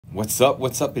What's up?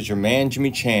 What's up? It's your man,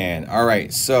 Jimmy Chan. All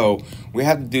right, so we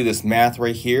have to do this math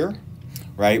right here,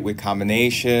 right? With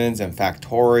combinations and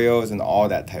factorials and all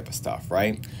that type of stuff,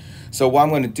 right? So what I'm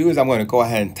going to do is I'm going to go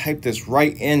ahead and type this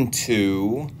right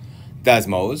into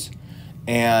Desmos.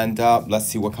 And let's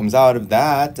see what comes out of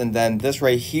that. And then this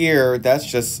right here, that's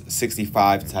just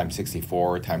 65 times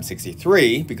 64 times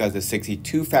 63 because the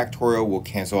 62 factorial will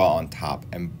cancel out on top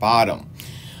and bottom.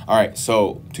 All right,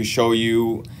 so to show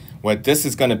you what this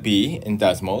is going to be in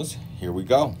Desmos, here we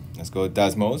go. Let's go to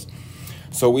Desmos.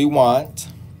 So we want,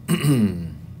 what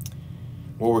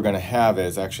we're going to have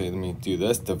is, actually, let me do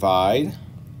this, divide.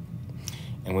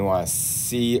 And we want to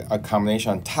see a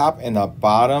combination on top and the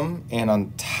bottom. And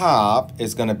on top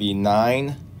is going to be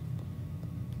 9,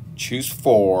 choose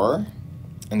 4.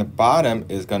 And the bottom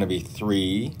is going to be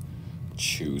 3,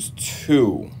 choose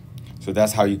 2. So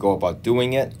that's how you go about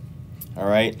doing it. All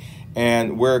right.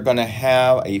 And we're going to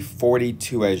have a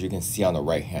 42, as you can see on the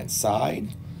right-hand side.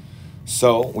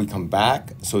 So we come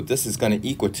back. So this is going to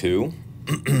equal to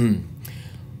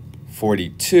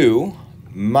 42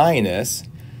 minus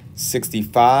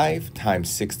 65 times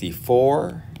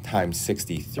 64 times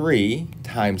 63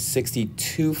 times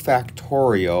 62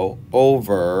 factorial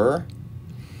over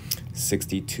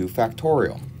 62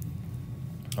 factorial.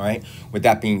 All right. With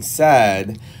that being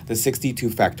said, the 62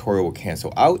 factorial will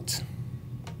cancel out.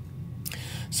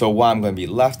 So what I'm going to be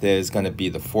left is going to be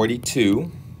the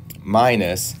 42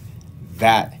 minus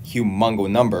that humongous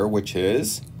number, which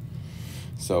is,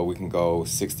 so we can go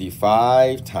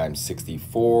 65 times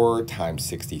 64 times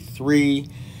 63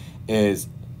 is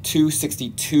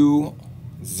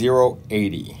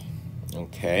 262,080.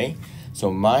 Okay,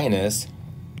 so minus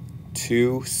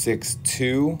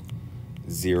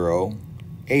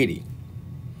 262,080.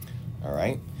 All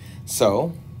right,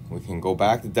 so we can go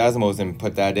back to Desmos and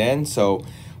put that in. So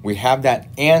we have that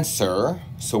answer.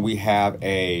 So we have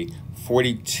a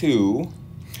 42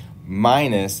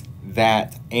 minus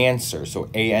that answer. So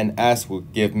ANS will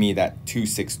give me that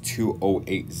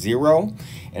 262,080.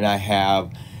 And I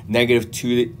have negative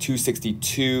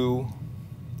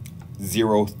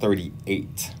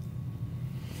 262,038.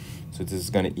 So this is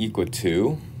going to equal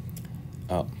to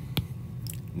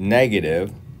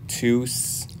negative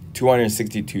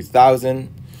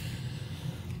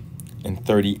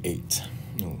 262,038.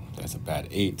 Oh, that's a bad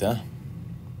 8, huh?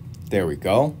 There we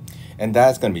go. And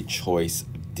that's going to be choice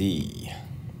D.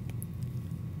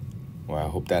 Well, I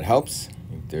hope that helps.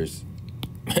 If there's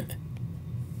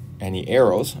any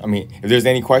arrows, if there's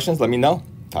any questions, let me know.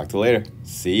 Talk to you later.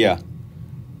 See ya.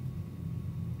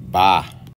 Bye.